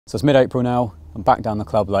So it's mid-April now, I'm back down the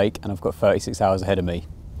club lake and I've got 36 hours ahead of me.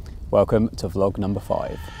 Welcome to vlog number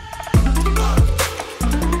 5.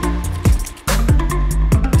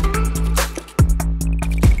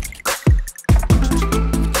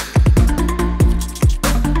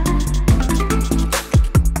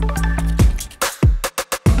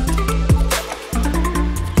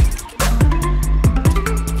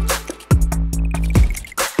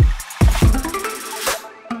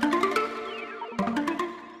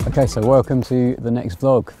 Okay, so welcome to the next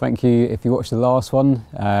vlog. Thank you if you watched the last one.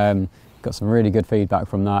 Got some really good feedback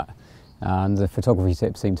from that, and the photography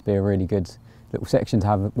tips seem to be a really good little section to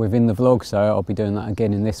have within the vlog, so I'll be doing that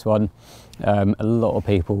again in this one. A lot of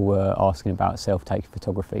people were asking about self-take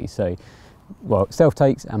photography, so well,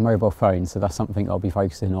 self-takes and mobile phones, so that's something I'll be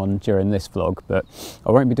focusing on during this vlog, but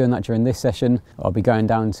I won't be doing that during this session. I'll be going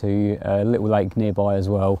down to a little lake nearby as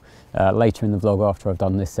well later in the vlog after I've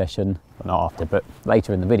done this session. Well, not after, but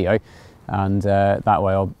later in the video, and that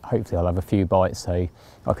way hopefully I'll have a few bites so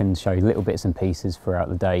I can show you little bits and pieces throughout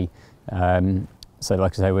the day. So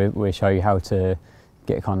like I say, we'll show you how to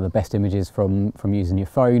get kind of the best images from using your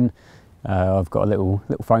phone. I've got a little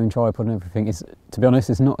phone tripod and everything. To be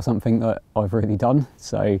honest, it's not something that I've really done,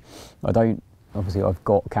 so obviously I've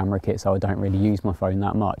got camera kit, so I don't really use my phone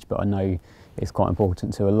that much, but I know it's quite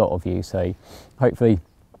important to a lot of you, so hopefully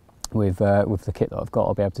with the kit that I've got,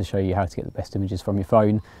 I'll be able to show you how to get the best images from your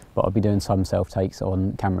phone, but I'll be doing some self-takes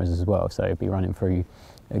on cameras as well, so I'll be running through,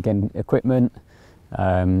 again, equipment.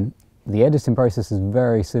 The editing process is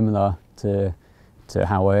very similar to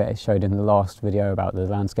how I showed in the last video about the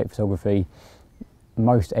landscape photography.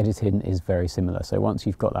 Most editing is very similar, so once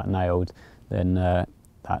you've got that nailed, then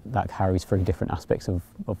that carries through different aspects of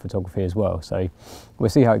photography as well. So we'll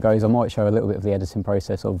see how it goes. I might show a little bit of the editing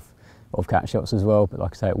process of cat shots as well, but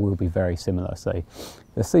like I say, it will be very similar. So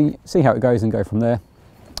let's see how it goes and go from there.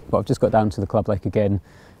 But I've just got down to the club lake again.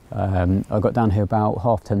 I got down here about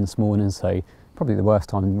 10:30 this morning, so probably the worst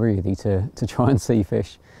time really to try and see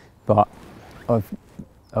fish. But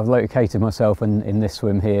I've located myself in this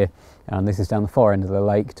swim here, and this is down the far end of the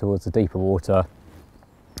lake towards the deeper water.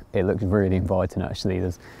 It looks really inviting actually.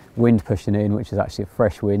 There's wind pushing in, which is actually a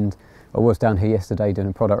fresh wind. I was down here yesterday doing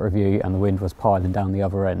a product review and the wind was piling down the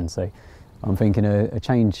other end, so I'm thinking a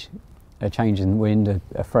change in wind,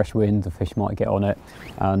 a fresh wind, the fish might get on it,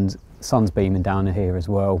 and sun's beaming down here as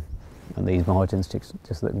well, and these margins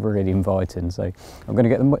just look really inviting. So I'm going to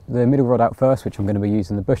get the middle rod out first, which I'm going to be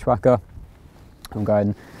using the Bushwhacker. I'm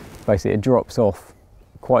going, basically it drops off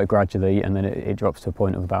quite gradually and then it drops to a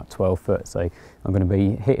point of about 12 foot. So I'm going to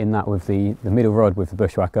be hitting that with the middle rod with the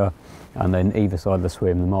Bushwhacker, and then either side of the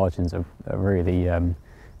swim, the margins are really,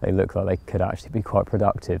 they look like they could actually be quite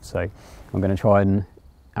productive. So I'm going to try and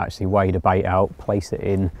actually weigh the bait out, place it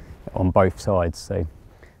in on both sides. So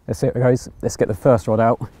let's see how it goes. Let's get the first rod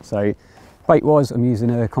out. So bait wise, I'm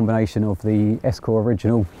using a combination of the 𝘃𝗶𝗀𝗲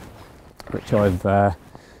original, which I've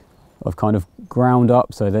kind of ground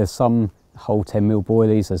up. So there's some whole 10mm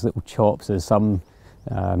boilies, there's little chops, there's some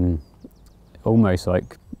almost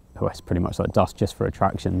like, oh, it's pretty much like dust just for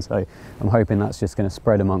attraction. So I'm hoping that's just going to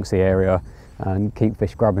spread amongst the area and keep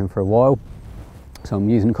fish grabbing for a while. So I'm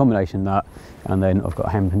using a combination of that, and then I've got a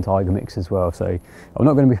hemp and tiger mix as well. So I'm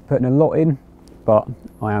not going to be putting a lot in, but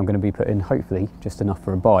I am going to be putting hopefully just enough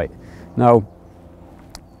for a bite. Now,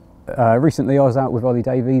 recently I was out with Ollie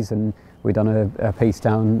Davies and we'd done a piece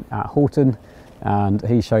down at Horton, and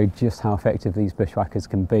he showed just how effective these bushwhackers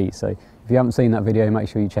can be. So if you haven't seen that video, make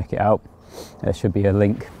sure you check it out. There should be a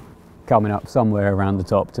link coming up somewhere around the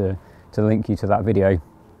top to link you to that video.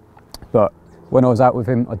 But when I was out with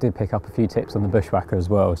him, I did pick up a few tips on the Bushwhacker as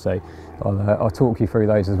well, so I'll talk you through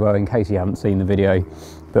those as well in case you haven't seen the video.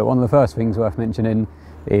 But one of the first things worth mentioning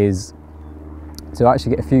is to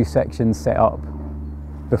actually get a few sections set up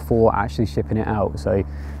before actually shipping it out. So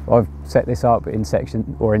I've set this up in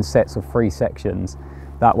sets of 3 sections.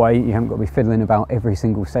 That way you haven't got to be fiddling about every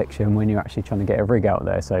single section when you're actually trying to get a rig out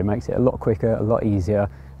there. So it makes it a lot quicker, a lot easier,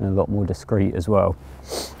 and a lot more discreet as well.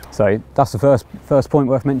 So that's the first point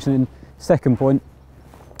worth mentioning. Second point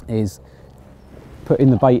is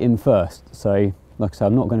putting the bait in first. So like I said,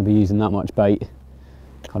 I'm not going to be using that much bait,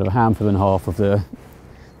 kind of a handful and a half of the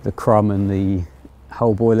crumb and the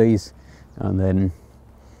whole boilies, and then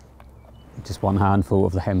just 1 handful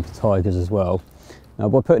of the hemp and tigers as well. Now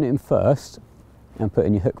by putting it in first and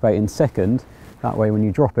putting your hook bait in second, that way when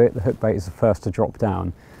you drop it, the hook bait is the first to drop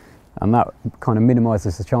down, and that kind of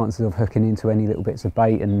minimises the chances of hooking into any little bits of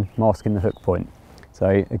bait and masking the hook point.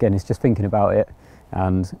 So again, it's just thinking about it,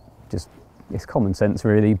 and just it's common sense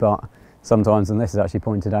really, but sometimes unless it's actually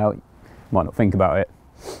pointed out, you might not think about it.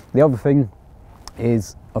 The other thing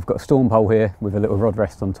is I've got a storm pole here with a little rod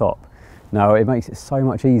rest on top. Now it makes it so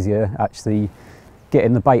much easier actually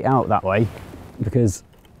getting the bait out that way, because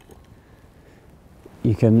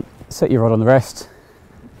you can set your rod on the rest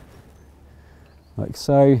like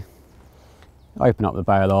so, open up the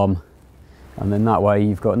bail arm, and then that way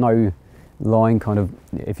you've got no line kind of,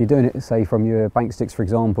 if you're doing it say from your bank sticks for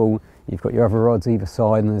example, you've got your other rods either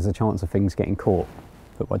side and there's a chance of things getting caught.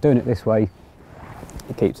 But by doing it this way,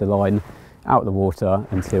 it keeps the line out of the water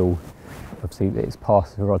until obviously it's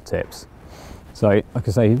past the rod tips. So like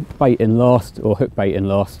I say, bait in last, or hook bait in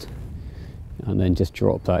last, and then just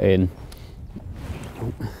drop that in.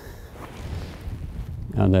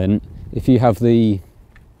 And then if you have the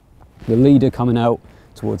leader coming out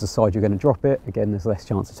towards the side you're going to drop it, again there's less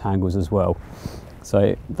chance of tangles as well.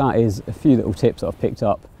 So that is a few little tips that I've picked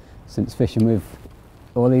up since fishing with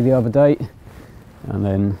Ollie the other day. And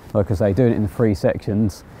then like I say, doing it in the 3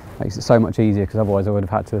 sections makes it so much easier, because otherwise I would have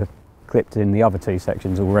had to have clipped in the other 2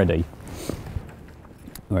 sections already.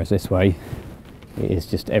 Whereas this way it is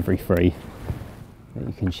just every 3 that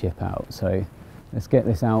you can ship out. So let's get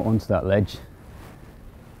this out onto that ledge,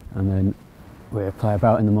 and then we'll play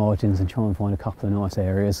about in the margins and try and find a couple of nice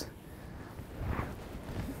areas.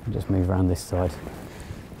 And just move around this side.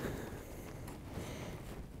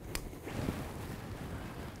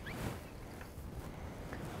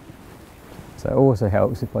 So it also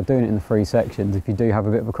helps if by doing it in the 3 sections, if you do have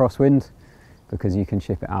a bit of a crosswind, because you can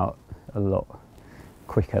ship it out a lot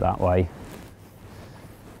quicker that way.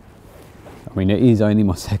 I mean, it is only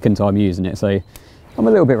my 2nd time using it, so I'm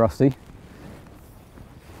a little bit rusty,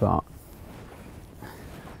 but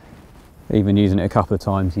even using it a couple of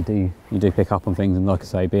times, you do pick up on things. And like I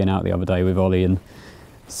say, being out the other day with Ollie and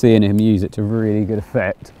seeing him use it to really good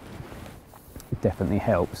effect, it definitely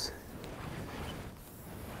helps.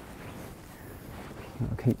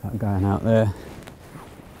 I'll keep that going out there.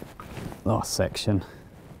 Last section.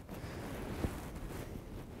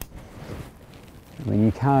 I mean,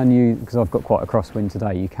 you can use, because I've got quite a crosswind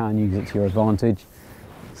today, you can use it to your advantage.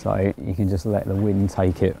 So you can just let the wind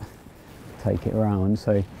take it around.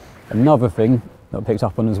 So another thing that I picked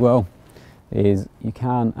up on as well is you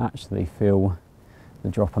can actually feel the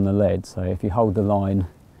drop on the lead. So if you hold the line,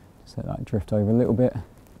 just let that drift over a little bit,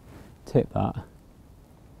 tip that,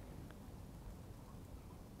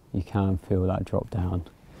 you can feel that drop down,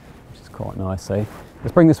 which is quite nice. So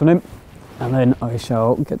let's bring this one in, and then I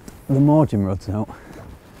shall get the margin rods out.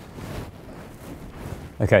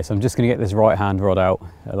 Okay, so I'm just going to get this right hand rod out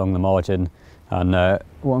along the margin, and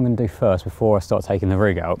what I'm going to do first before I start taking the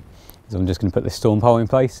rig out is I'm just going to put this storm pole in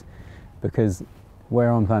place, because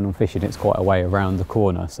where I'm planning on fishing it's quite a way around the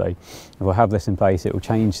corner. So if I have this in place, it will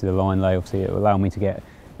change the line lay, obviously it will allow me to get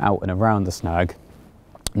out and around the snag,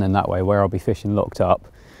 and then that way where I'll be fishing locked up,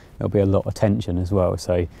 there'll be a lot of tension as well.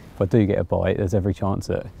 So if I do get a bite, there's every chance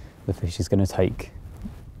that the fish is going to take,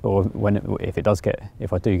 or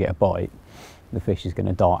if I do get a bite, the fish is going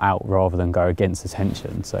to dart out rather than go against the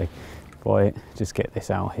tension. So if I just get this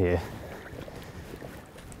out here,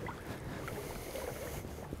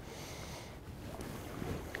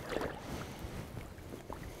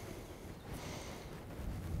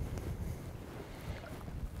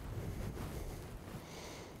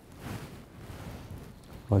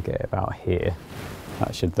 if I get it about here,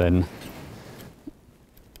 that should then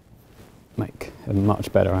make a much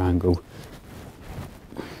better angle.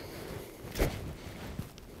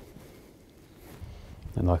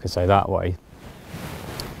 And like I say, that way,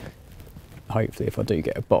 hopefully if I do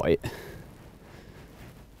get a bite,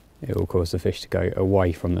 it will cause the fish to go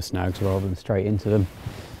away from the snags rather than straight into them.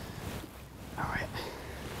 All right.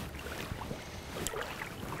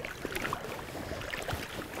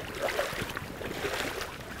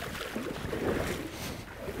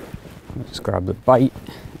 I'll just grab the bait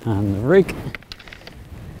and the rig.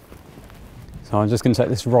 So I'm just going to take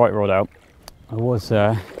this right rod out. I was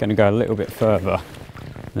going to go a little bit further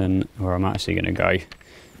than where I'm actually going to go,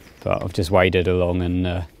 but I've just waded along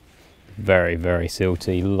and very, very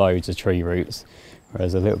silty, loads of tree roots,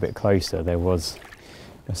 whereas a little bit closer there was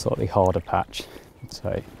a slightly harder patch.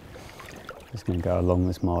 So I'm just going to go along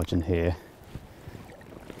this margin here.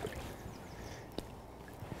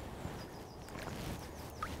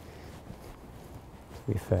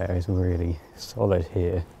 To be fair, it's really solid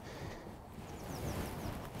here,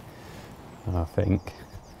 and I think,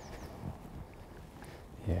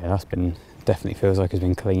 yeah, that's been, definitely feels like it's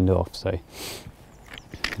been cleaned off. So I'm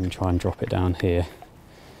going to try and drop it down here.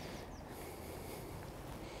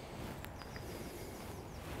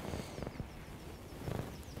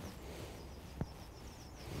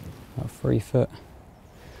 About 3 foot.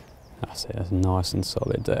 That's it, that's nice and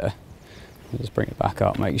solid there. Just bring it back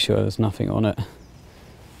up, make sure there's nothing on it.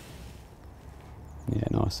 Yeah,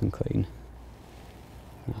 nice and clean.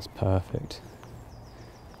 That's perfect.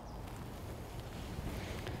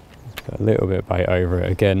 Just put a little bit of bait over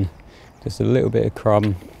it again, just a little bit of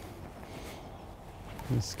crumb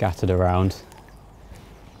scattered around,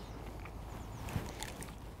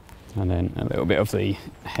 and then a little bit of the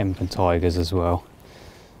hemp and tigers as well.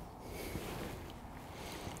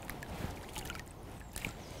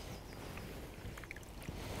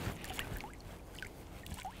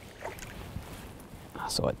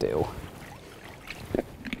 That's ideal.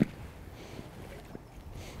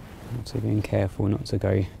 Also being careful not to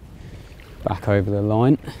go back over the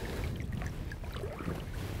line.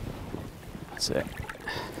 That's it.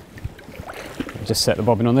 Just set the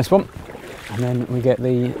bobbin on this one, and then we get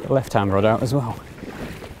the left-hand rod out as well.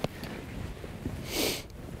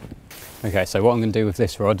 Okay, so what I'm going to do with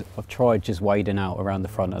this rod, I've tried just wading out around the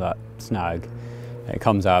front of that snag. It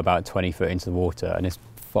comes out about 20 foot into the water, and it's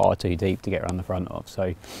far too deep to get around the front of. So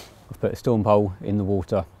I've put a storm pole in the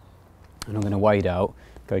water, and I'm going to wade out,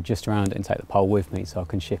 go just around it and take the pole with me so I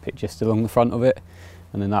can ship it just along the front of it.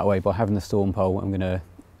 And then that way, by having the storm pole, I'm going to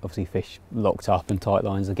obviously fish locked up and tight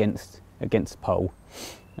lines against the pole,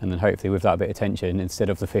 and then hopefully with that bit of tension, instead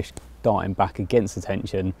of the fish darting back against the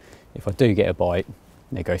tension, if I do get a bite,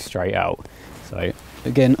 they go straight out. So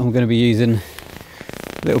again, I'm going to be using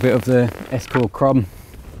a little bit of the 𝘃𝗶𝗱𝗲,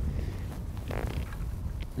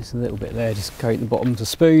 just a little bit there, just coat the bottom with a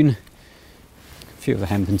spoon, a few of the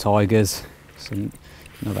hemp and tigers,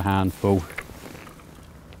 another handful,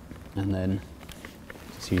 and then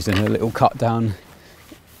just using a little cut down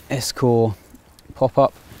𝘃𝗶𝗱𝗲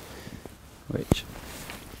pop-up, which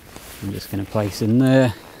I'm just going to place in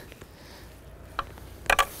there.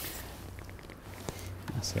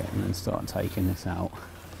 That's it, and then start taking this out.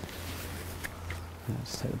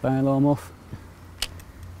 Just take the bail arm off.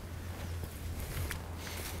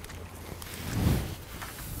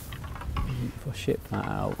 If I ship that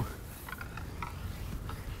out,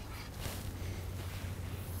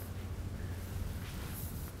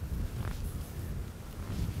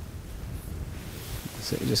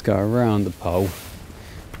 so you just go around the pole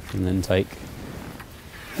and then take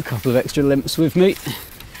a couple of extra limps with me.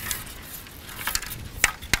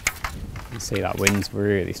 You see that wind's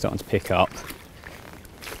really starting to pick up.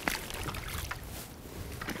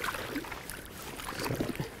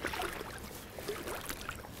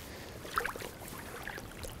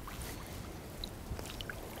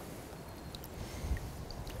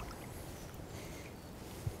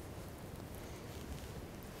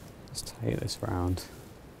 Just take this round.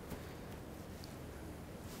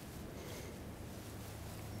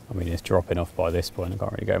 I mean, it's dropping off by this point, I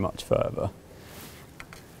can't really go much further.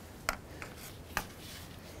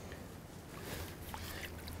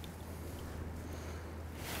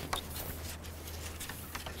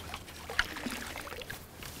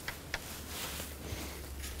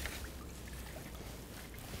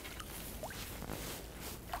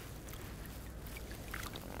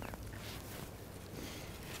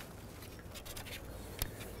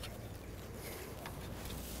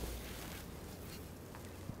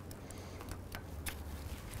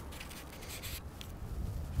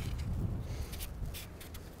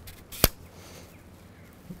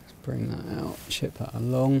 Bring that out, ship that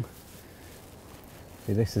along.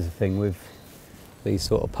 See, this is the thing with these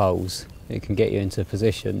sort of poles, it can get you into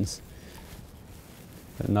positions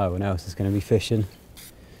that no one else is going to be fishing,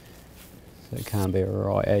 so it can be a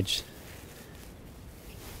right edge.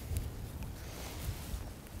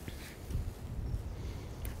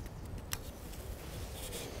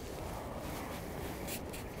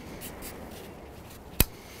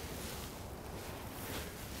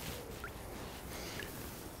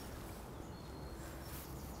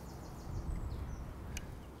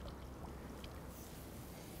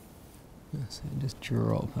 So just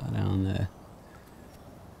drop that down there.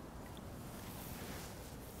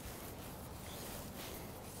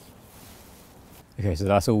 Okay, so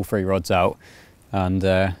that's all 3 rods out, and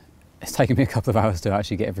it's taken me a couple of hours to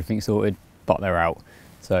actually get everything sorted, but they're out.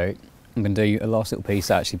 So I'm going to do a last little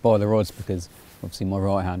piece actually by the rods, because obviously my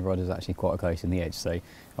right hand rod is actually quite close in the edge, so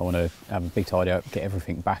I want to have a big tidy up, get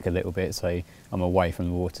everything back a little bit so I'm away from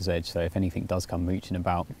the water's edge, so if anything does come mooching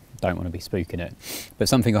about, don't want to be spooking it. But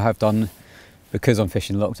something I have done, because I'm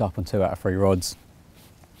fishing locked up on 2 out of 3 rods,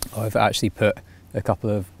 I've actually put a couple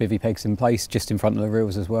of bivvy pegs in place just in front of the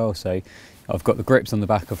reels as well. So I've got the grips on the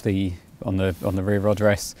back of the on the rear rod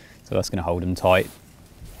rest, so that's going to hold them tight.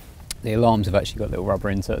 The alarms have actually got little rubber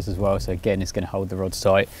inserts as well, so again it's going to hold the rods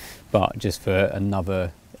tight, but just for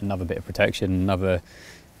another bit of protection, another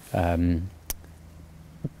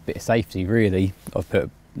bit of safety really. I've put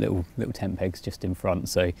little tent pegs just in front,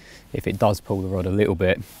 so if it does pull the rod a little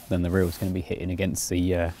bit, then the reel's going to be hitting against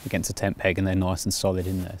the tent peg, and they're nice and solid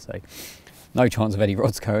in there. So no chance of any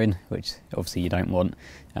rods going, which obviously you don't want,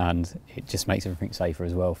 and it just makes everything safer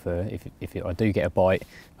as well. For if I do get a bite,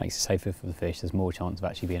 makes it safer for the fish. There's more chance of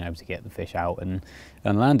actually being able to get the fish out and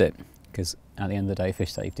land it, because at the end of the day,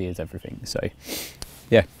 fish safety is everything. So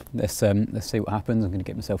yeah, let's see what happens. I'm going to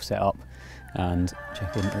get myself set up and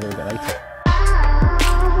check in a little bit later.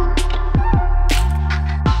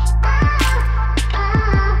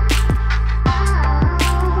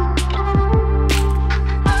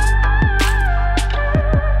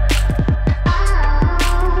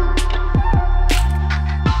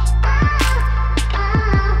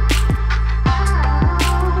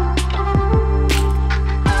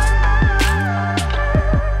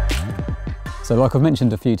 So like I've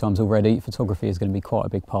mentioned a few times already, photography is going to be quite a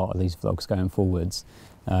big part of these vlogs going forwards,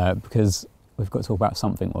 because we've got to talk about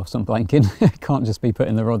something whilst I'm blanking. Can't just be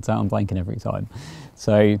putting the rods out and blanking every time.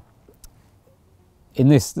 So in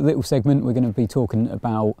this little segment, we're going to be talking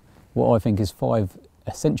about what I think is 5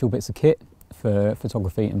 essential bits of kit for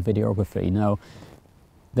photography and videography. Now,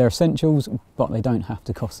 they're essentials, but they don't have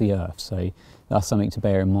to cost the earth. So that's something to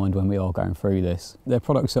bear in mind when we are going through this. They're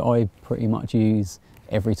products that I pretty much use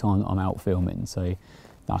every time I'm out filming, so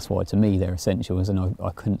that's why to me they're essentials, and I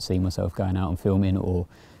couldn't see myself going out and filming or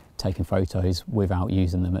taking photos without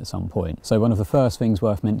using them at some point. So one of the first things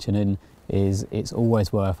worth mentioning is it's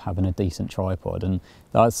always worth having a decent tripod, and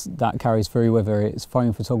that carries through whether it's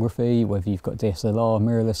phone photography, whether you've got DSLR,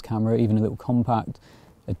 mirrorless camera, even a little compact.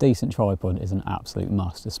 A decent tripod is an absolute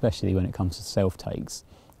must, especially when it comes to self takes.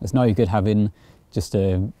 There's no good having just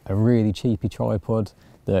a really cheapy tripod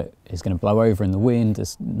that is going to blow over in the wind,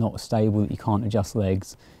 it's not stable, that you can't adjust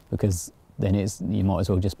legs, because then you might as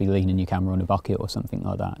well just be leaning your camera on a bucket or something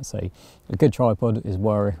like that. So a good tripod is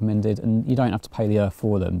well recommended, and you don't have to pay the earth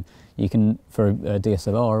for them. You can, for a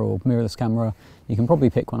DSLR or mirrorless camera, you can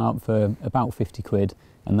probably pick one up for about 50 quid,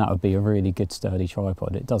 and that would be a really good sturdy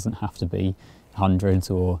tripod. It doesn't have to be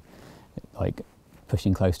hundreds or like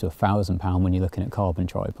pushing close to £1,000 when you're looking at carbon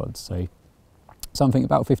tripods. So something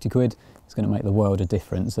about 50 quid is going to make the world a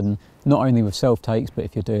difference, and not only with self takes, but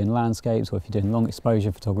if you're doing landscapes or if you're doing long exposure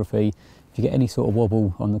photography, if you get any sort of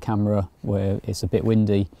wobble on the camera where it's a bit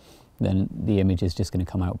windy, then the image is just going to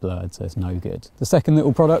come out blurred, so it's no good. The second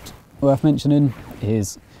little product worth mentioning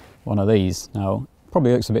is one of these. Now,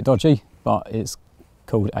 probably looks a bit dodgy, but it's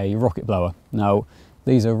called a rocket blower. Now,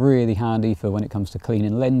 these are really handy for when it comes to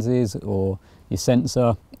cleaning lenses or your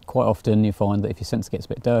sensor. Quite often you find that if your sensor gets a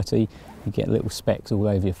bit dirty, you get little specks all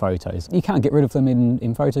over your photos. You can get rid of them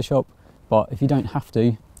in Photoshop, but if you don't have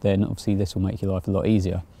to, then obviously this will make your life a lot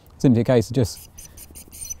easier. Simply a case of just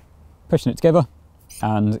pushing it together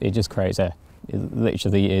and it just creates air. It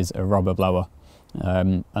literally is a rubber blower.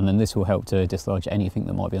 And then this will help to dislodge anything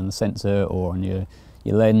that might be on the sensor or on your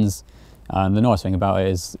lens. And the nice thing about it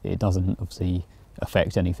is it doesn't obviously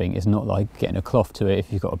affect anything. It's not like getting a cloth to it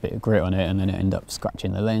if you've got a bit of grit on it and then it end up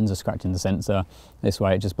scratching the lens or scratching the sensor. This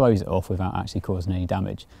way it just blows it off without actually causing any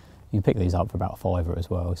damage. You can pick these up for about £5 as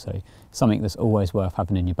well, so something that's always worth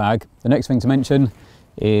having in your bag. The next thing to mention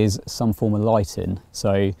is some form of lighting.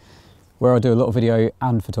 So where I do a lot of video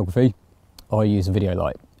and photography, I use a video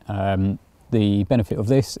light. The benefit of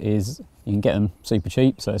this is you can get them super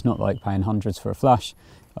cheap, so it's not like paying hundreds for a flash.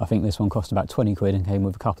 I think this one cost about 20 quid and came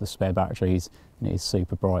with a couple of spare batteries, and it is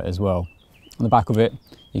super bright as well. On the back of it,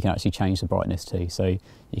 you can actually change the brightness too, so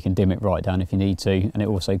you can dim it right down if you need to, and it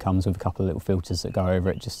also comes with a couple of little filters that go over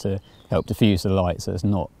it just to help diffuse the light so it's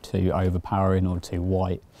not too overpowering or too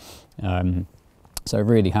white. So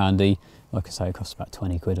really handy. Like I say, it costs about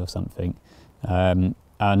 20 quid or something.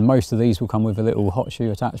 And most of these will come with a little hot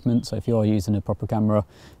shoe attachment, so if you are using a proper camera,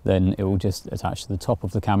 then it will just attach to the top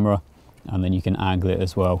of the camera, and then you can angle it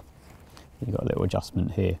as well. You've got a little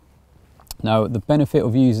adjustment here. Now, the benefit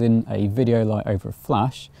of using a video light over a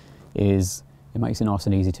flash is it makes it nice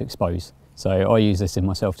and easy to expose. So I use this in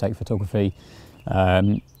my self-take photography.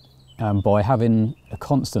 By having a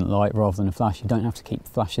constant light rather than a flash, you don't have to keep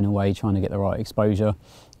flashing away trying to get the right exposure.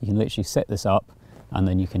 You can literally set this up and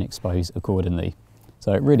then you can expose accordingly.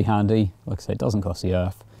 So really handy. Like I said, it doesn't cost the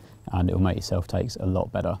earth and it will make your self-takes a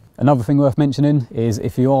lot better. Another thing worth mentioning is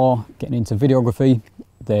if you are getting into videography,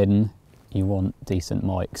 then you want decent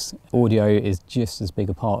mics. Audio is just as big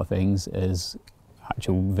a part of things as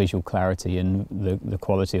actual visual clarity and the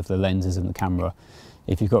quality of the lenses and the camera.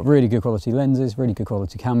 If you've got really good quality lenses, really good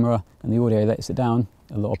quality camera, and the audio lets it down,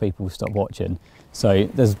 a lot of people will stop watching. So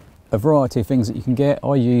there's a variety of things that you can get.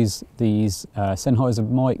 I use these Sennheiser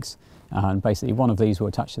mics, and basically one of these will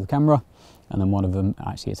attach to the camera, and then one of them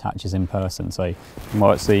actually attaches in person. So you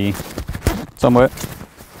might see somewhere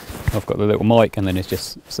I've got the little mic, and then it's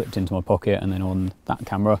just slipped into my pocket, and then on that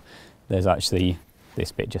camera there's actually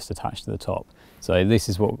this bit just attached to the top. So this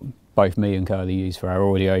is what both me and Curly use for our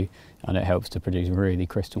audio, and it helps to produce really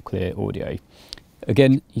crystal clear audio.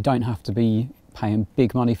 Again, you don't have to be paying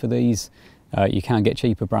big money for these. You can get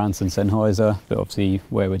cheaper brands than Sennheiser, but obviously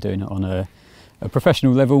where we're doing it on a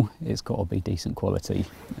professional level, it's got to be decent quality.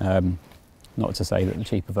 Not to say that the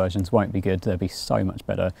cheaper versions won't be good, they'll be so much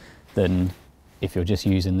better than if you're just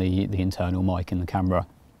using the internal mic in the camera.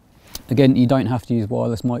 Again, you don't have to use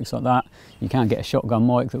wireless mics like that. You can get a shotgun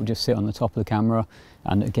mic that will just sit on the top of the camera,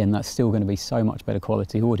 and again, that's still going to be so much better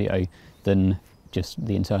quality audio than just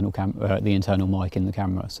the internal mic in the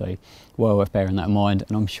camera. So well worth bearing that in mind,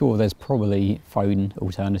 and I'm sure there's probably phone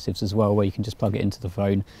alternatives as well where you can just plug it into the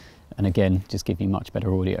phone and again just give you much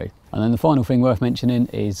better audio. And then the final thing worth mentioning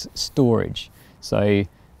is storage. So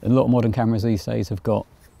a lot of modern cameras these days have got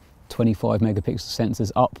 25 megapixel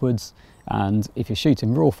sensors upwards, and if you're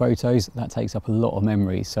shooting raw photos, that takes up a lot of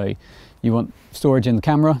memory. So you want storage in the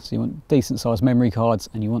camera, so you want decent sized memory cards,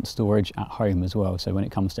 and you want storage at home as well. So when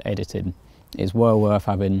it comes to editing, it's well worth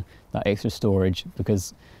having that extra storage,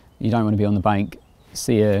 because you don't want to be on the bank,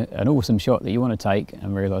 see an awesome shot that you want to take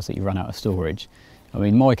and realise that you run out of storage. I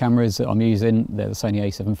mean, my cameras that I'm using, they're the Sony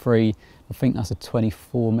a7 III. I think that's a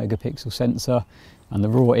 24 megapixel sensor, and the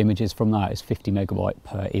raw images from that is 50 megabyte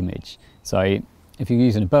per image. So if you're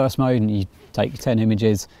using a burst mode and you take 10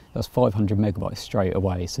 images, that's 500 megabytes straight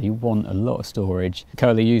away. So you want a lot of storage.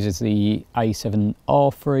 Curly uses the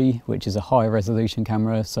A7R III, which is a higher resolution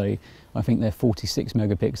camera. So I think they're 46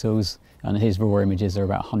 megapixels, and his raw images are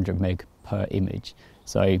about 100 meg per image.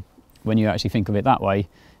 So when you actually think of it that way,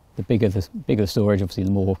 the bigger the storage, obviously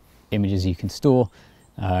the more images you can store.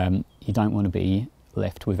 You don't want to be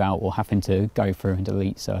left without or having to go through and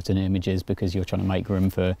delete certain images because you're trying to make room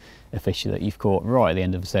for a fish that you've caught right at the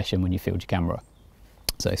end of the session when you filled your camera.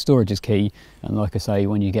 So storage is key, and like I say,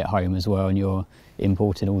 when you get home as well and you're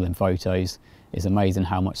importing all them photos, it's amazing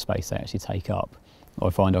how much space they actually take up. I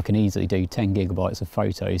find I can easily do 10 gigabytes of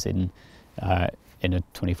photos in a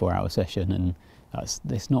 24-hour session, and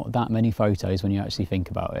it's not that many photos when you actually think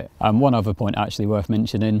about it. One other point actually worth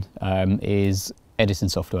mentioning is editing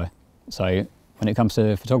software. So when it comes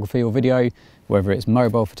to photography or video, whether it's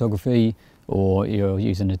mobile photography or you're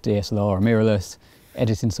using a DSLR or mirrorless,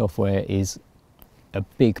 editing software is a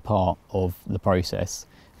big part of the process.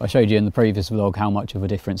 I showed you in the previous vlog how much of a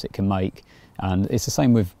difference it can make, and it's the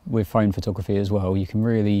same with phone photography as well. You can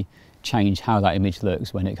really change how that image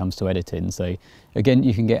looks when it comes to editing. So again,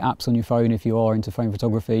 you can get apps on your phone if you are into phone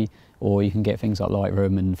photography, or you can get things like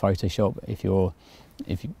Lightroom and Photoshop if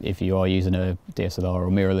you are using a DSLR or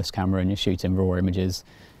mirrorless camera and you're shooting raw images.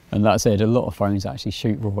 And that said, a lot of phones actually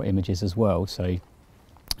shoot raw images as well. So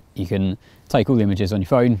you can take all the images on your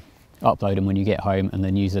phone, upload them when you get home, and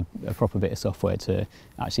then use a proper bit of software to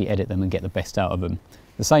actually edit them and get the best out of them.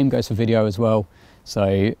 The same goes for video as well.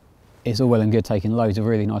 So it's all well and good taking loads of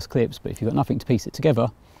really nice clips, but if you've got nothing to piece it together,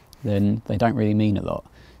 then they don't really mean a lot.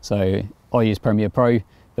 So I use Premiere Pro,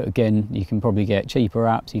 but again, you can probably get cheaper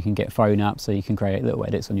apps, you can get phone apps, so you can create little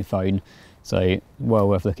edits on your phone. So well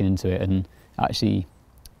worth looking into it and actually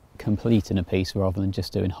completing a piece rather than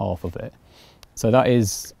just doing half of it. So that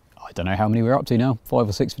is, I don't know how many we're up to now, 5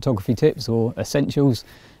 or 6 photography tips or essentials.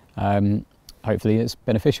 Hopefully it's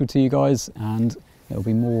beneficial to you guys, and there'll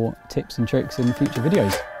be more tips and tricks in future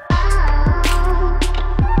videos.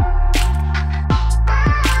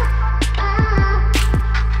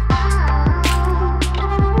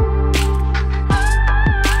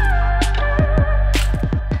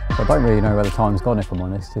 I don't really know where the time's gone, if I'm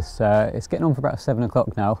honest. It's getting on for about 7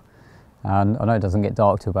 o'clock now, and I know it doesn't get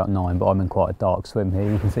dark till about 9, but I'm in quite a dark swim here.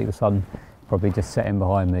 You can see the sun probably just setting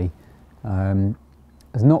behind me.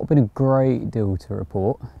 There's not been a great deal to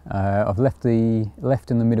report. I've left in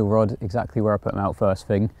the middle rod exactly where I put them out first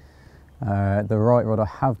thing. The right rod I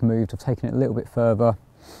have moved, I've taken it a little bit further,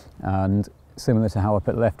 and similar to how I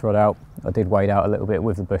put the left rod out, I did wade out a little bit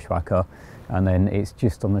with the Bushwhacker, and then it's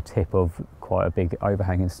just on the tip of quite a big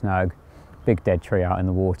overhanging snag, big dead tree out in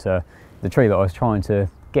the water. The tree that I was trying to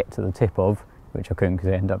get to the tip of, which I couldn't because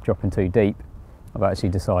it ended up dropping too deep, I've actually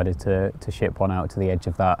decided to ship one out to the edge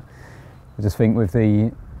of that. I just think with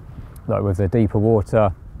the deeper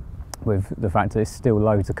water, with the fact that there's still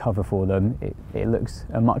loads of cover for them, it looks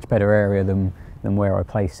a much better area than where I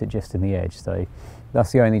placed it just in the edge. So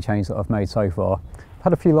that's the only change that I've made so far. I've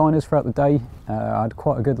had a few liners throughout the day. I had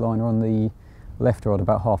quite a good liner on the left rod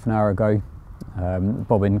about half an hour ago.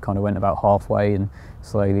 Bobbin kind of went about halfway and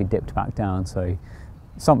slowly dipped back down, so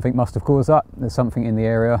something must have caused that. There's something in the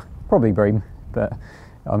area, probably bream, but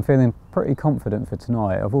I'm feeling pretty confident for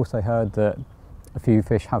tonight. I've also heard that a few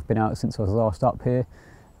fish have been out since I was last up here.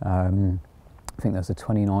 I think there's a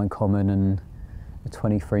 29 common and a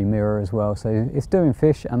 23 mirror as well, so it's doing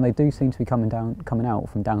fish, and they do seem to be coming out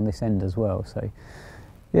from down this end as well. So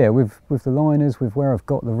yeah, with the liners, with where I've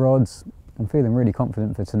got the rods, I'm feeling really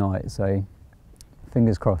confident for tonight. So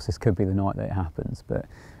fingers crossed, this could be the night that it happens. But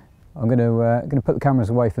I'm going to put the cameras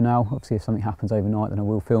away for now. Obviously, if something happens overnight, then I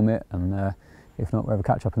will film it, and if not, we'll have a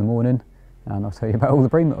catch up in the morning, and I'll tell you about all the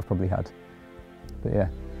bream that I've probably had. But yeah,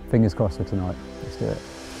 fingers crossed for tonight. Let's do it.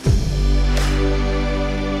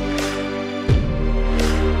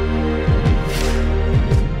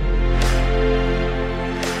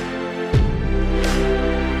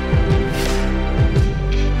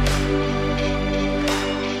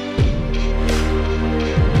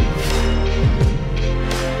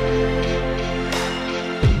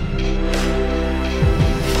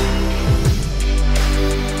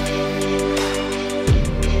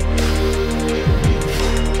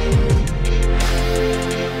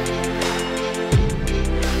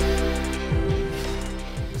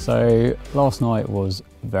 So last night was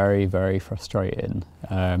very, very frustrating.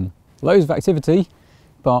 Loads of activity,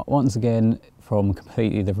 but once again from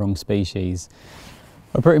completely the wrong species.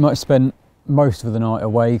 I pretty much spent most of the night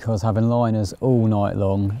awake. I was having liners all night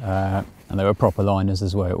long, and they were proper liners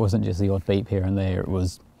as well. It wasn't just the odd beep here and there, it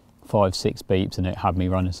was 5-6 beeps, and it had me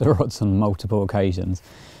running to rods on multiple occasions.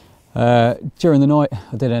 During the night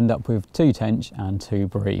I did end up with 2 tench and 2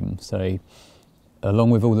 bream, so along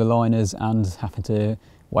with all the liners and having to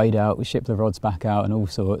wade out, ship the rods back out and all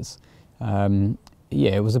sorts.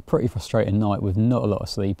 Yeah, it was a pretty frustrating night with not a lot of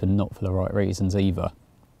sleep, and not for the right reasons either.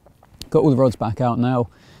 Got all the rods back out now.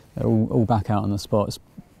 They're all back out on the spots,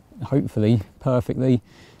 hopefully perfectly,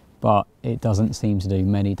 but it doesn't seem to do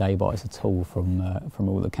many day bites at all from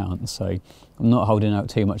all accounts. So I'm not holding out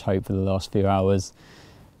too much hope for the last few hours.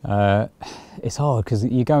 It's hard because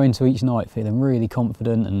you go into each night feeling really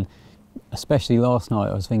confident, and especially last night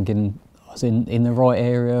I was thinking I was in the right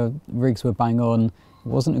area, rigs were bang on,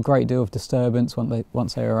 there wasn't a great deal of disturbance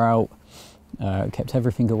once they were out, kept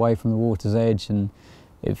everything away from the water's edge, and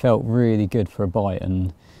it felt really good for a bite.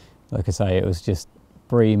 And like I say, it was just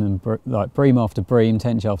bream and bream after bream,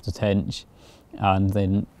 tench after tench, and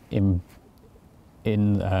then in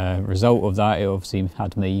result of that, it obviously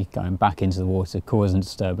had me going back into the water, causing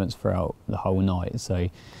disturbance throughout the whole night. So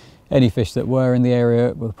any fish that were in the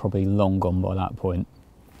area were probably long gone by that point.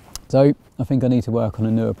 So I think I need to work on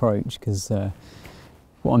a new approach, because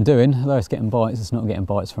what I'm doing, although it's getting bites, it's not getting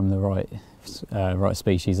bites from the right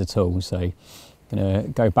species at all. So I'm going to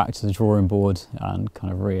go back to the drawing board and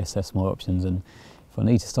kind of reassess my options, and if I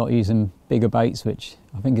need to start using bigger baits, which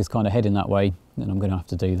I think is kind of heading that way, then I'm going to have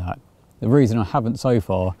to do that. The reason I haven't so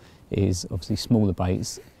far is obviously smaller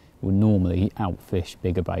baits will normally outfish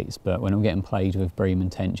bigger baits, but when I'm getting played with bream and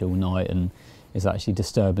tench all night and it's actually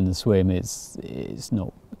disturbing the swim, it's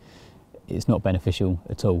not beneficial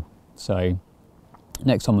at all. So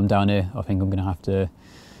next time I'm down here, I think I'm going to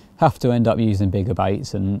have to end up using bigger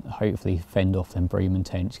baits and hopefully fend off them bream and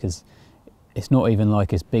tench, because it's not even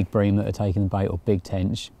like it's big bream that are taking the bait or big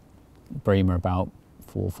tench. Bream are about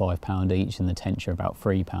 £4 or £5 each, and the tench are about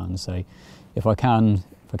 £3. So if I can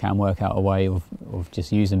work out a way of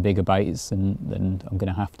just using bigger baits, then I'm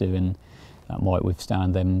going to have to, and that might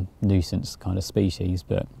withstand them nuisance kind of species.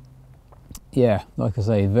 But yeah, like I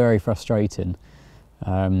say, very frustrating.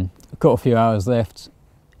 I've got a few hours left,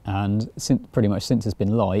 and pretty much since it's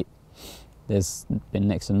been light, there's been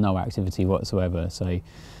next to no activity whatsoever. So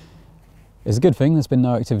it's a good thing there's been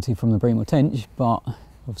no activity from the bream or tench, but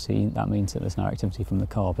obviously that means that there's no activity from the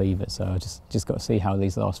carp either. So I just got to see how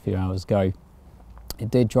these last few hours go. It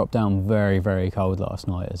did drop down very, very cold last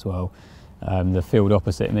night as well. The field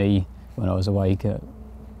opposite me, when I was awake at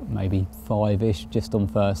maybe 5-ish, just on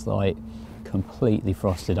first light, completely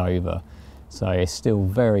frosted over. So it's still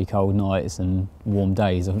very cold nights and warm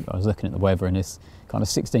days. I was looking at the weather, and it's kind of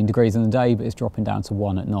 16 degrees in the day, but it's dropping down to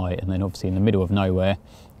 1 at night. And then obviously in the middle of nowhere,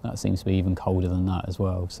 that seems to be even colder than that as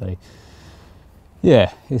well. So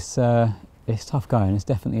yeah, it's tough going. It's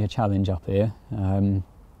definitely a challenge up here.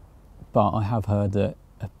 But I have heard that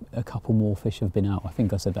a couple more fish have been out. I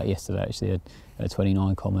think I said that yesterday actually. A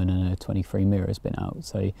 29 common and a 23 mirror has been out.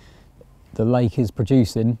 So the lake is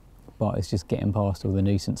producing, but it's just getting past all the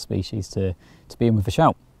nuisance species to be in with a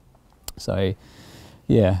shout. So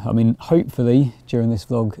yeah, I mean, hopefully during this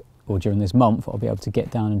vlog or during this month I'll be able to get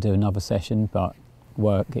down and do another session, but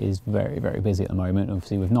work is very, very busy at the moment.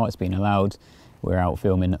 Obviously with nights being allowed, we're out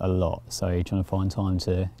filming a lot, so trying to find time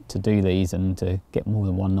to do these and to get more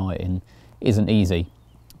than one night in isn't easy.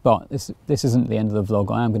 But this isn't the end of the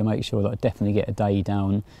vlog. I am going to make sure that I definitely get a day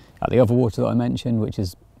down at the other water that I mentioned, which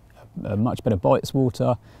is a much better bites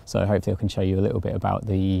water, so hopefully I can show you a little bit about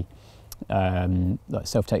the like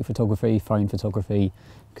self-take photography, phone photography,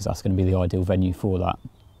 because that's going to be the ideal venue for that.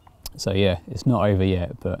 So yeah, it's not over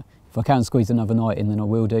yet, but if I can squeeze another night in, then I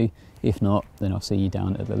will do. If not, then I'll see you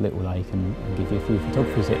down at the little lake and give you a few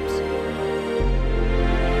photography tips.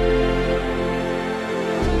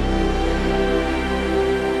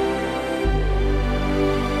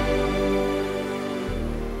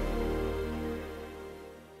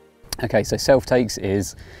 Okay, so self-takes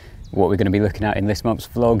is what we're going to be looking at in this month's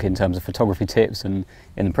vlog in terms of photography tips, and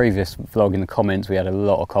in the previous vlog in the comments we had a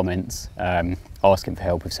lot of comments asking for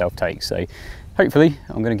help with self-takes, so hopefully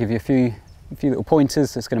I'm going to give you a few little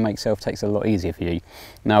pointers that's going to make self-takes a lot easier for you.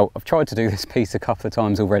 Now, I've tried to do this piece a couple of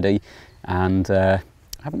times already and I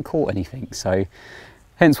haven't caught anything, so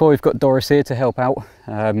hence why we've got Doris here to help out,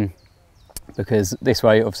 because this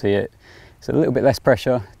way obviously it's a little bit less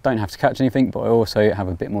pressure, don't have to catch anything, but I also have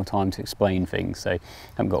a bit more time to explain things, so I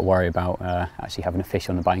haven't got to worry about actually having a fish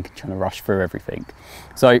on the bank and trying to rush through everything.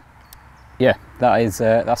 So yeah, that's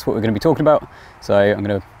what we're going to be talking about. So I'm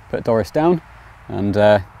going to put Doris down and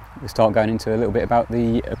we'll start going into a little bit about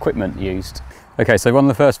the equipment used. Okay, so one of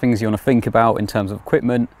the first things you want to think about in terms of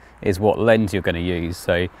equipment is what lens you're going to use.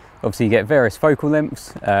 So obviously you get various focal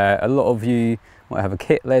lengths. A lot of you might have a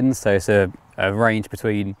kit lens, so it's a range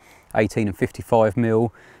between 18 and 55mm.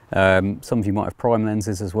 Some of you might have prime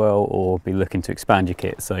lenses as well, or be looking to expand your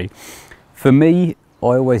kit. So for me,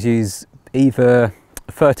 I always use either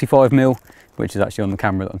a 35mm, which is actually on the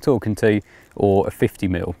camera that I'm talking to, or a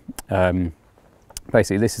 50mm.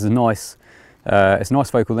 Basically, this is it's a nice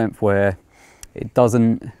focal length where it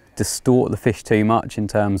doesn't distort the fish too much in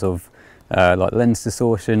terms of like lens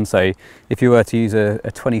distortion. So if you were to use a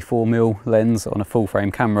 24mm lens on a full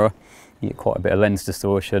frame camera, you get quite a bit of lens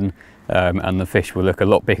distortion, and the fish will look a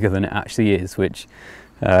lot bigger than it actually is, which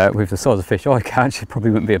with the size of fish I catch, it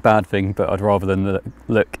probably wouldn't be a bad thing, but I'd rather them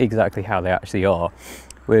look exactly how they actually are.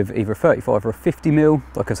 With either a 35 or a 50mm,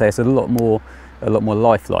 like I say, it's a lot more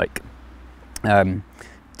lifelike.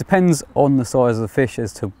 Depends on the size of the fish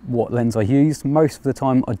as to what lens I use. Most of the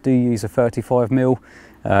time I do use a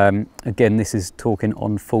 35mm. Again, this is talking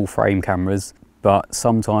on full frame cameras, but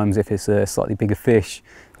sometimes if it's a slightly bigger fish,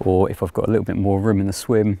 or if I've got a little bit more room in the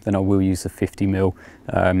swim, then I will use the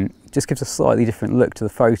 50mm. Just gives a slightly different look to the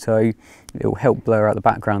photo. It will help blur out the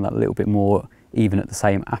background that little bit more, even at the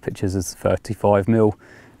same apertures as the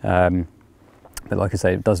 35mm. But like I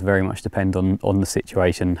say, it does very much depend on the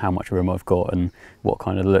situation, how much room I've got and what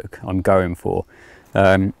kind of look I'm going for.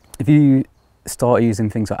 If you start using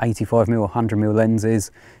things like 85mm or 100mm lenses,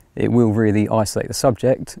 it will really isolate the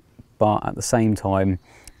subject, but at the same time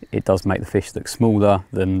it does make the fish look smaller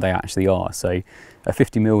than they actually are. So a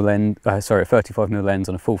 50mm lens, a 35mm lens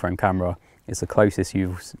on a full frame camera is the closest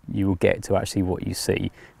you will get to actually what you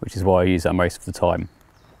see, which is why I use that most of the time.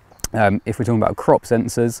 If we're talking about crop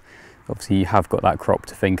sensors, obviously you have got that crop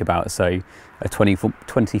to think about. So a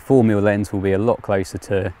 24mm lens will be a lot closer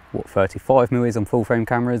to what 35mm is on full frame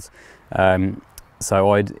cameras.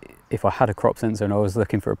 So if I had a crop sensor and I was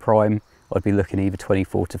looking for a prime, I'd be looking either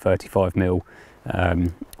 24 to 35mm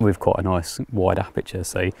with quite a nice wide aperture,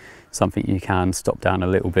 so something you can stop down a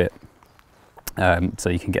little bit, so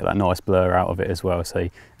you can get that nice blur out of it as well. So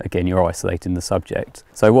again, you're isolating the subject.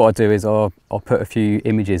 So what I do is I'll put a few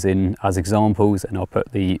images in as examples, and I'll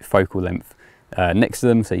put the focal length next to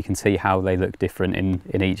them so you can see how they look different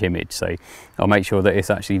in each image. So I'll make sure that it's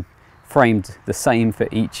actually framed the same for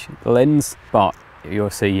each lens, but you'll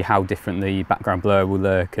see how different the background blur will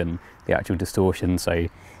look and the actual distortion, so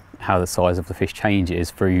how the size of the fish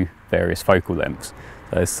changes through various focal lengths.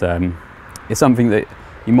 So it's something that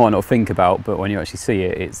you might not think about, but when you actually see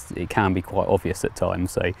it, it can be quite obvious at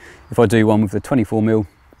times. So if I do one with the 24mm,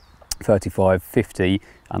 35, 50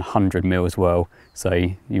 and 100mm as well, so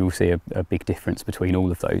you will see a big difference between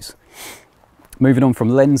all of those. Moving on from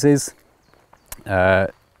lenses,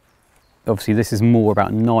 obviously this is more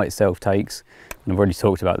about night self-takes, and I've already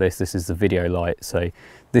talked about this. This is the video light, so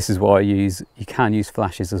this is what I use. You can use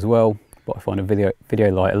flashes as well, but I find a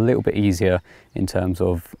video light a little bit easier in terms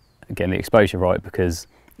of getting the exposure right, because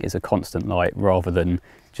it's a constant light rather than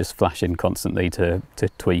just flashing constantly to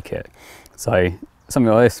tweak it. So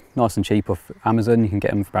something like this, nice and cheap off Amazon, you can get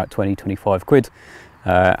them for about 20-25 quid,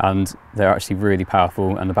 and they're actually really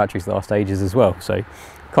powerful, and the batteries last ages as well. So I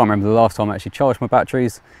can't remember the last time I actually charged my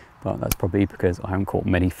batteries, but that's probably because I haven't caught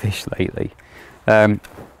many fish lately. The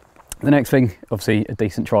next thing, obviously a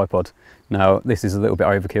decent tripod. Now this is a little bit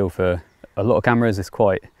overkill for a lot of cameras. It's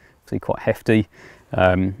quite hefty,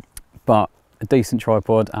 but a decent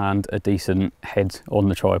tripod and a decent head on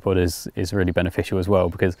the tripod is really beneficial as well,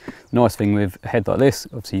 because the nice thing with a head like this,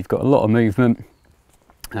 obviously you've got a lot of movement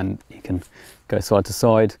and you can go side to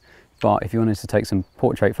side, but if you wanted to take some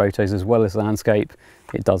portrait photos as well as landscape,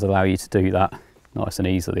 it does allow you to do that nice and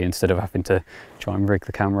easily instead of having to try and rig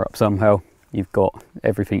the camera up somehow. You've got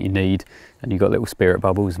everything you need, and you've got little spirit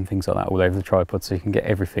bubbles and things like that all over the tripod, so you can get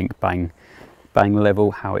everything bang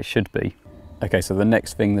level how it should be. Okay, so the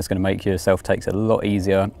next thing that's going to make your self-takes a lot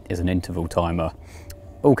easier is an interval timer.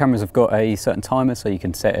 All cameras have got a certain timer, so you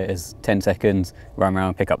can set it as 10 seconds, run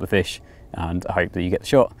around, pick up the fish, and hope that you get the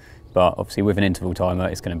shot. But obviously with an interval timer,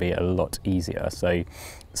 it's going to be a lot easier. So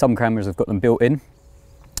some cameras have got them built in.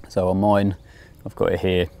 So on mine, I've got it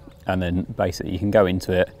here, and then basically you can go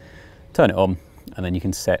into it, turn it on, and then you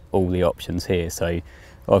can set all the options here. So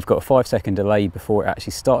I've got a 5-second delay before it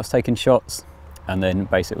actually starts taking shots, and then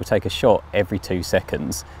basically it will take a shot every 2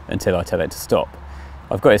 seconds until I tell it to stop.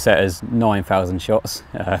 I've got it set as 9,000 shots,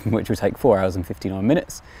 which will take 4 hours and 59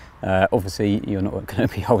 minutes. Obviously you're not going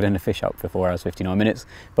to be holding a fish up for 4 hours 59 minutes,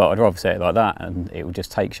 but I'd rather set it like that, and it will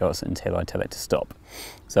just take shots until I tell it to stop.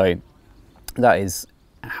 So that is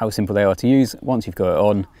how simple they are to use. Once you've got it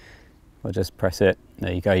on, I'll just press it.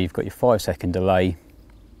 There you go, you've got your 5-second delay,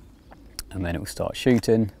 and then it will start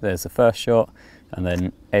shooting. There's the first shot, and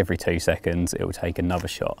then every 2 seconds it will take another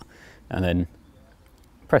shot, and then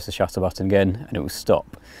press the shutter button again and it will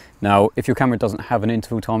stop. Now if your camera doesn't have an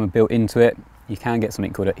interval timer built into it, you can get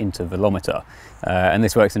something called an intervalometer, and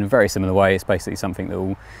this works in a very similar way. It's basically something that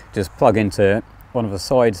will just plug into one of the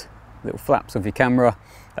side little flaps of your camera,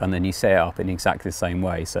 and then you set it up in exactly the same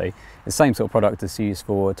way. So the same sort of product that's used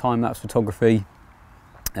for time-lapse photography,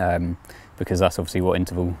 because that's obviously what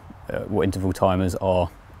interval timers are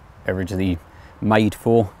originally made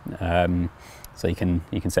for. So you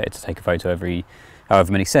can set it to take a photo every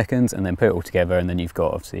however many seconds, and then put it all together, and then you've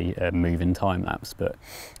got obviously a moving time lapse. But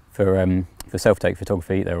for self-take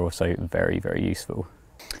photography, they're also very, very useful.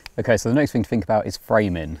 Okay, so the next thing to think about is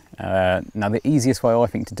framing. Now the easiest way I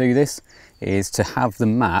think to do this is to have the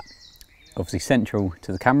mat obviously central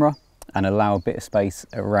to the camera and allow a bit of space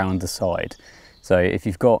around the side. So if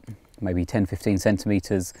you've got maybe 10-15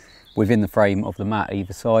 centimeters within the frame of the mat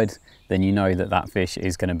either side, then you know that that fish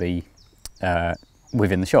is going to be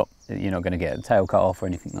within the shot. You're not going to get a tail cut off or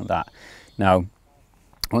anything like that. Now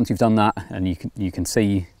once you've done that, and you can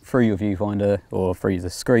see through your viewfinder or through the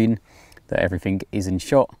screen that everything is in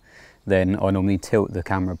shot, then I normally tilt the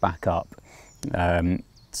camera back up.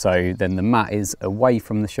 So then the mat is away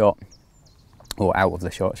from the shot, or out of the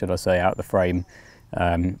shot should I say, out of the frame,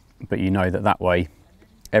 but you know that way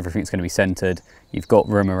everything's going to be centered. You've got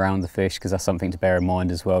room around the fish, because that's something to bear in mind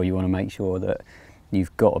as well. You want to make sure that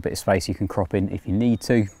you've got a bit of space you can crop in if you need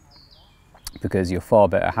to, because you're far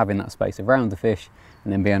better having that space around the fish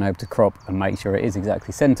and then being able to crop and make sure it is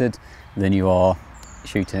exactly centered than you are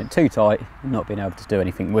shooting it too tight and not being able to do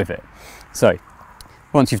anything with it. So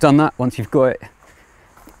once you've done that, once you've got it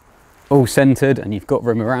all centered and you've got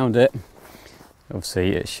room around it,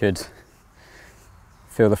 obviously it should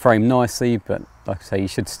fill the frame nicely, but like I say, you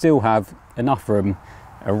should still have enough room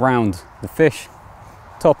around the fish,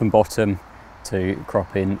 top and bottom, to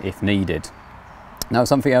crop in if needed. Now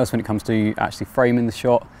something else when it comes to actually framing the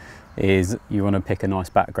shot is you want to pick a nice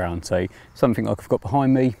background. So something like I've got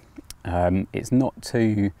behind me, it's not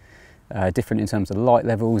too different in terms of light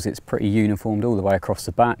levels. It's pretty uniformed all the way across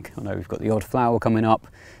the back. I know we've got the odd flower coming up,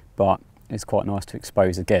 but it's quite nice to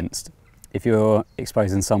expose against. If you're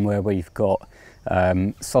exposing somewhere where you've got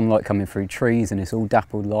sunlight coming through trees and it's all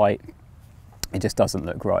dappled light, it just doesn't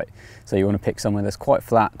look right. So you want to pick somewhere that's quite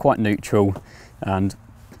flat, quite neutral, and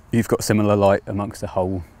you've got similar light amongst the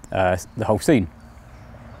whole scene.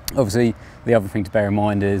 Obviously, the other thing to bear in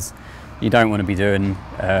mind is you don't want to be doing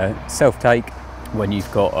self-take when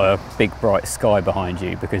you've got a big bright sky behind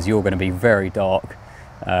you, because you're going to be very dark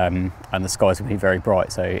and the sky's going to be very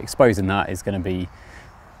bright. So exposing that is going to be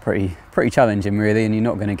pretty challenging really, and you're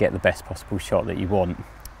not going to get the best possible shot that you want.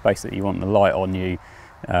 Basically you want the light on you,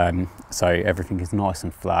 so everything is nice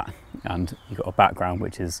and flat, and you've got a background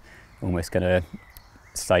which is almost going to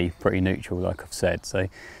stay pretty neutral, like I've said. So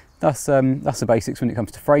that's the basics when it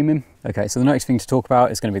comes to framing. Okay, so the next thing to talk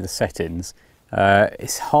about is going to be the settings.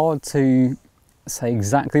 It's hard to say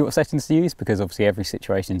exactly what settings to use, because obviously every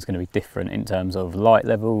situation is going to be different in terms of light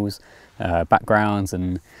levels, backgrounds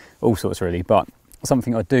and all sorts really. But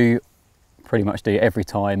something I do pretty much do every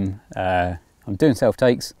time I'm doing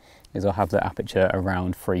self-takes is I have the aperture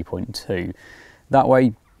around 3.2. That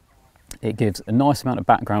way it gives a nice amount of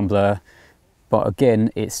background blur, but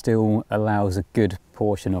again it still allows a good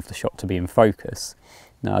portion of the shot to be in focus.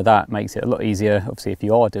 Now that makes it a lot easier, obviously, if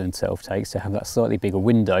you are doing self-takes, to have that slightly bigger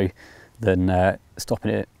window than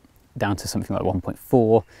stopping it down to something like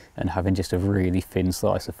 1.4 and having just a really thin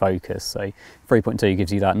slice of focus. So 3.2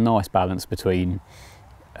 gives you that nice balance between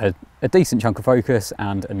a decent chunk of focus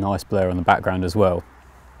and a nice blur on the background as well.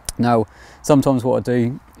 Now sometimes what I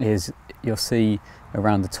do is, you'll see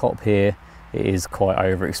around the top here it is quite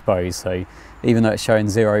overexposed, so even though it's showing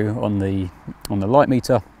 0 on the light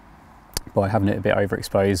meter, by having it a bit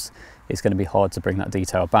overexposed it's going to be hard to bring that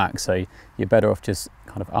detail back. So you're better off just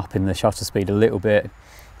kind of upping the shutter speed a little bit,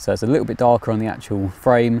 so it's a little bit darker on the actual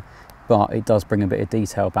frame, but it does bring a bit of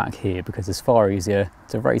detail back here, because it's far easier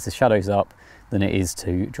to raise the shadows up than it is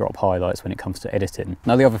to drop highlights when it comes to editing.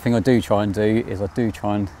 Now the other thing I do try and do is I do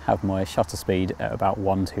try and have my shutter speed at about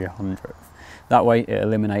 1/200th. That way it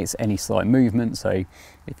eliminates any slight movement, so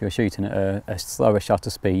if you're shooting at a slower shutter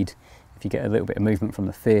speed, if you get a little bit of movement from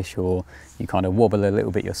the fish or you kind of wobble a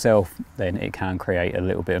little bit yourself, then it can create a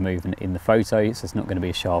little bit of movement in the photo, so it's not going to be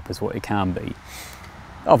as sharp as what it can be.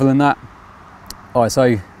 Other than that,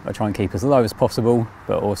 ISO I try and keep as low as possible,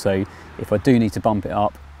 but also if I do need to bump it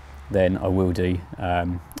up, then I will do.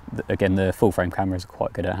 Again, the full frame cameras are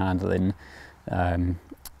quite good at handling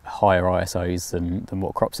higher ISOs than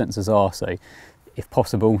what crop sensors are, so if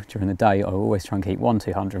possible during the day I always try and keep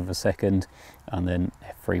 1/200th of a second and then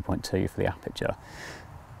f3.2 for the aperture.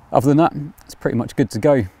 Other than that, it's pretty much good to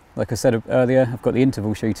go. Like I said earlier, I've got the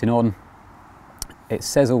interval shooting on. It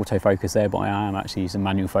says autofocus there, but I am actually using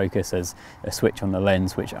manual focus as a switch on the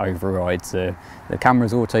lens which overrides the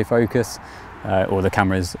camera's autofocus or the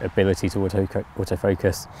camera's ability to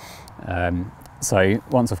autofocus. So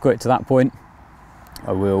once I've got it to that point,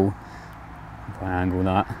 I will, if I angle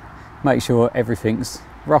that, make sure everything's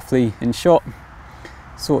roughly in shot,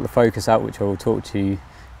 sort the focus out, which I will talk to you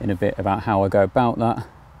in a bit about how I go about that.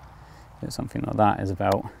 Something like that is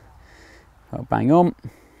about bang on.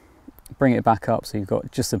 Bring it back up so you've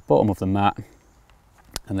got just the bottom of the mat,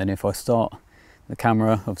 and then if I start the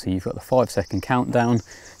camera, obviously you've got the 5-second countdown,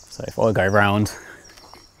 so if I go round,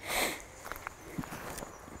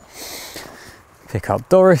 pick up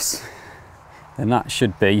Doris, then that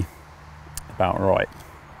should be about right.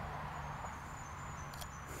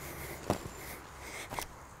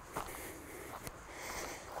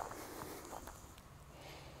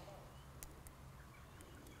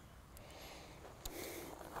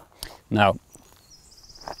 Now,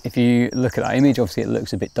 if you look at that image, obviously it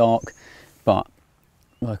looks a bit dark, but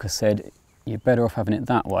like I said, you're better off having it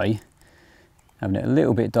that way, having it a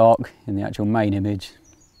little bit dark in the actual main image,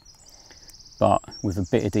 but with a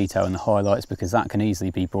bit of detail in the highlights, because that can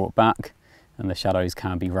easily be brought back and the shadows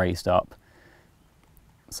can be raised up.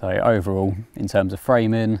 So overall, in terms of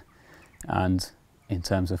framing and in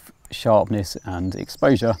terms of sharpness and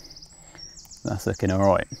exposure, that's looking all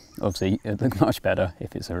right. Obviously it'd look much better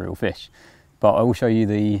if it's a real fish, but I will show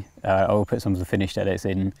you I will put some of the finished edits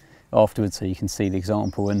in afterwards so you can see the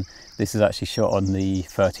example, and this is actually shot on the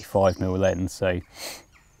 35mm lens, so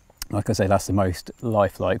like I say, that's the most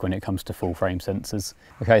lifelike when it comes to full frame sensors.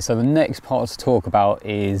 Okay, so the next part to talk about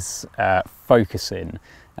is focusing,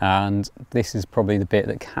 and this is probably the bit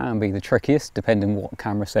that can be the trickiest depending what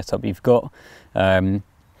camera setup you've got.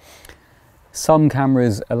 Some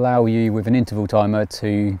cameras allow you with an interval timer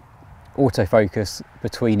to autofocus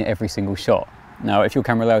between every single shot. Now if your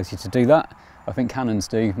camera allows you to do that, I think Canons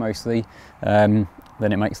do mostly, then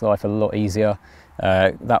it makes life a lot easier.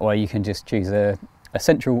 That way you can just choose a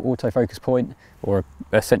central autofocus point or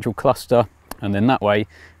a central cluster, and then that way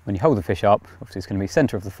when you hold the fish up, obviously it's going to be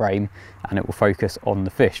centre of the frame and it will focus on the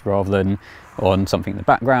fish rather than on something in the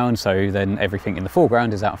background, so then everything in the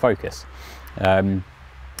foreground is out of focus.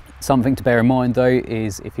 Something to bear in mind though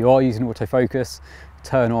is if you are using autofocus,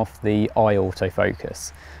 turn off the eye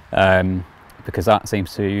autofocus, because that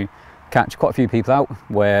seems to catch quite a few people out,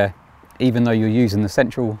 where even though you're using the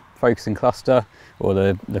central focusing cluster or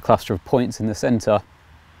the cluster of points in the centre,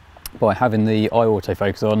 by having the eye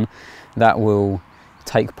autofocus on, that will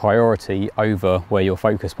take priority over where your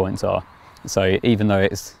focus points are. So even though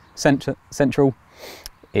it's central,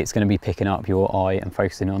 it's going to be picking up your eye and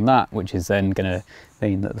focusing on that, which is then going to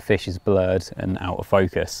mean that the fish is blurred and out of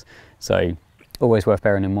focus. So always worth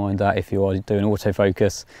bearing in mind that if you are doing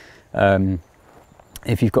autofocus.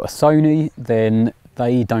 If you've got a Sony, then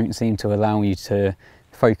they don't seem to allow you to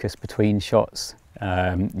focus between shots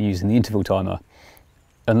using the interval timer,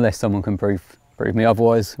 unless someone can prove prove me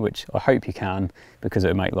otherwise, which I hope you can, because it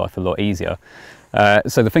would make life a lot easier.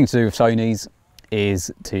 So the thing to do with Sony's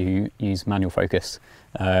is to use manual focus,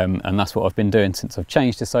 and that's what I've been doing since I've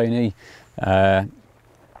changed to Sony.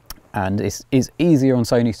 And it's easier on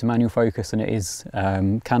Sony's to manual focus than it is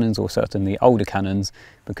Canon's, or certainly older Canons,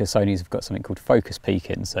 because Sony's have got something called focus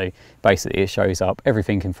peaking. So basically it shows up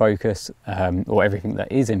everything in focus, or everything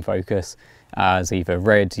that is in focus, as either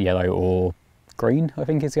red, yellow or green, I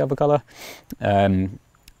think is the other colour.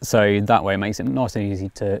 So that way it makes it nice and easy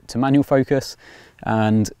to manual focus,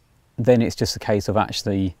 and then it's just a case of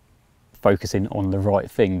actually focusing on the right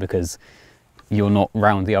thing, because you're not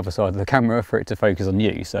round the other side of the camera for it to focus on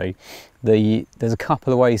you. So there's a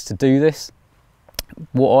couple of ways to do this.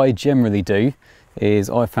 What I generally do is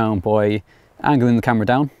I found by angling the camera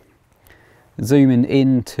down, zooming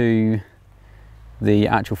into the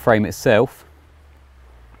actual frame itself,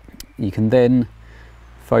 you can then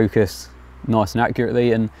focus nice and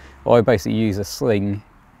accurately. And I basically use a sling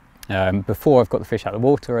before I've got the fish out of the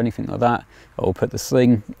water or anything like that. I'll put the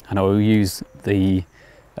sling and I will use the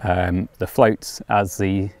floats as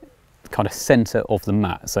the kind of center of the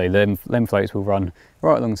mat. So them floats will run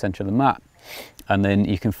right along the center of the mat, and then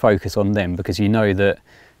you can focus on them, because you know that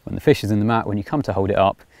when the fish is in the mat, when you come to hold it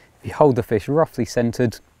up, if you hold the fish roughly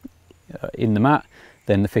centered in the mat,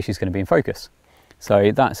 then the fish is going to be in focus.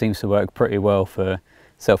 So that seems to work pretty well for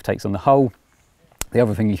self takes on the whole. The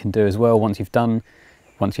other thing you can do as well, once you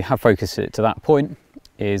have focused it to that point,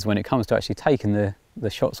 is when it comes to actually taking the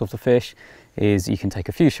shots of the fish, is you can take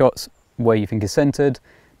a few shots where you think is centered,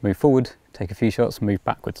 move forward, take a few shots, move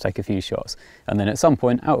backwards, take a few shots, and then at some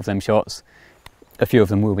point out of them shots, a few of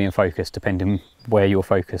them will be in focus depending where your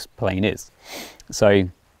focus plane is. So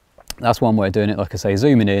that's one way of doing it. Like I say,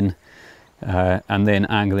 zooming in and then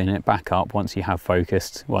angling it back up once you have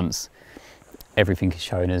focused, once everything is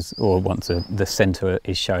shown as, or once the center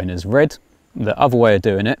is shown as red. The other way of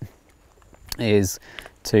doing it is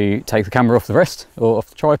to take the camera off the rest, or off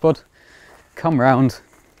the tripod, come round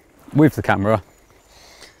with the camera,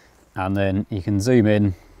 and then you can zoom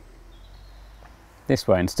in this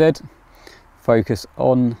way instead, focus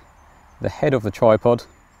on the head of the tripod,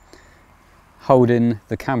 holding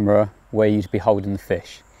the camera where you'd be holding the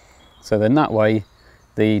fish. So then that way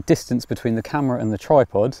the distance between the camera and the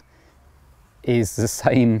tripod is the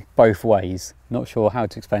same both ways. Not sure how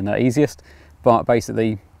to explain that easiest, but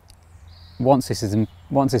basically once this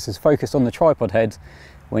is focused on the tripod head,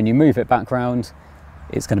 when you move it back round,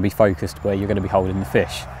 it's going to be focused where you're going to be holding the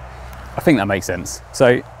fish. I think that makes sense. So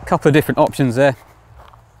a couple of different options there,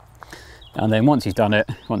 and then once you've done it,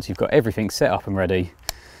 once you've got everything set up and ready,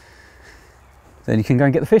 then you can go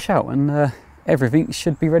and get the fish out, and everything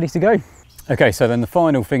should be ready to go. Okay, so then the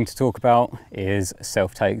final thing to talk about is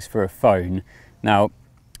self takes for a phone. Now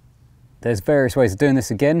there's various ways of doing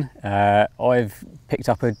this again. I've picked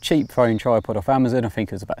up a cheap phone tripod off Amazon. I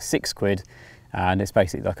think it was about £6, and it's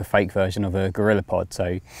basically like a fake version of a GorillaPod,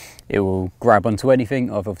 so it will grab onto anything.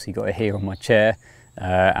 I've obviously got it here on my chair,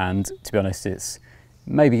 and to be honest, it's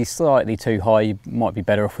maybe slightly too high. You might be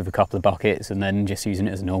better off with a couple of buckets and then just using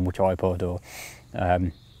it as a normal tripod, or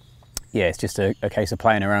yeah, it's just a case of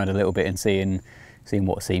playing around a little bit and seeing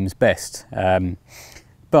what seems best.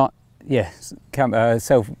 But yeah,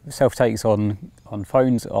 self takes on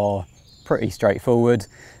phones are pretty straightforward.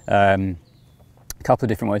 A couple of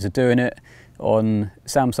different ways of doing it. On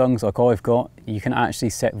Samsungs, like I've got, you can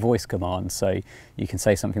actually set voice commands, so you can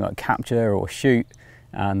say something like capture or shoot,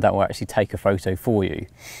 and that will actually take a photo for you.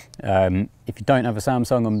 If you don't have a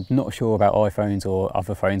Samsung, I'm not sure about iPhones or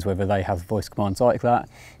other phones whether they have voice commands like that,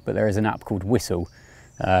 but there is an app called Whistle,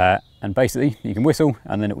 and basically you can whistle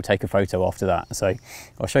and then it will take a photo after that. So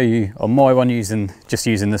I'll show you on my one just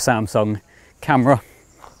using the Samsung camera.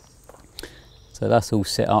 So that's all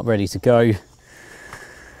set up, ready to go.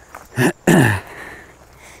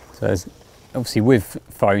 So there's, obviously with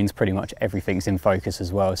phones, pretty much everything's in focus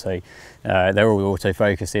as well, so they're all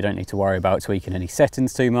autofocus, so you don't need to worry about tweaking any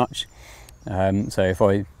settings too much. So if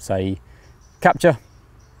I say capture,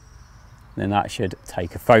 then that should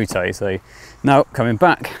take a photo. So now coming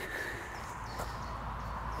back,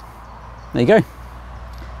 there you go,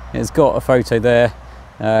 it's got a photo there.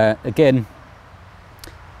 Again,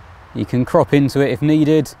 you can crop into it if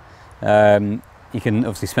needed. You can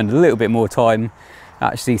obviously spend a little bit more time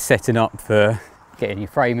actually setting up for getting your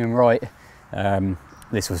framing right.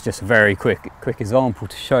 This was just a very quick example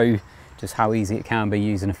to show just how easy it can be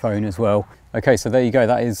using a phone as well. Okay, so there you go.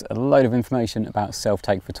 That is a load of information about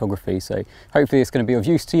self-take photography. So hopefully it's going to be of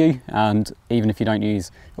use to you, and even if you don't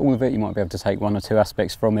use all of it, you might be able to take one or two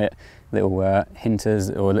aspects from it, little hinters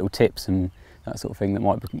or little tips and that sort of thing that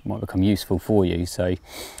might become useful for you. So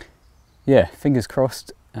yeah, fingers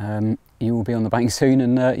crossed you will be on the bank soon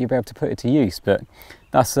and you'll be able to put it to use. But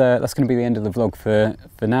that's going to be the end of the vlog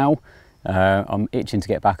for now. I'm itching to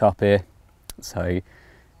get back up here, so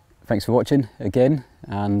thanks for watching again,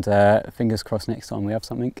 and fingers crossed next time we have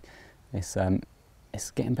something. It's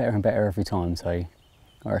getting better and better every time, so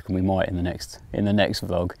I reckon we might in the next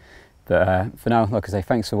vlog. But for now, like I say,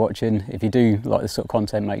 thanks for watching. If you do like this sort of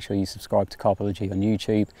content, make sure you subscribe to CARPology on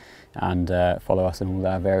YouTube and follow us on all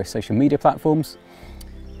our various social media platforms.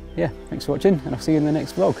 Yeah, thanks for watching, and I'll see you in the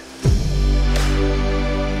next vlog.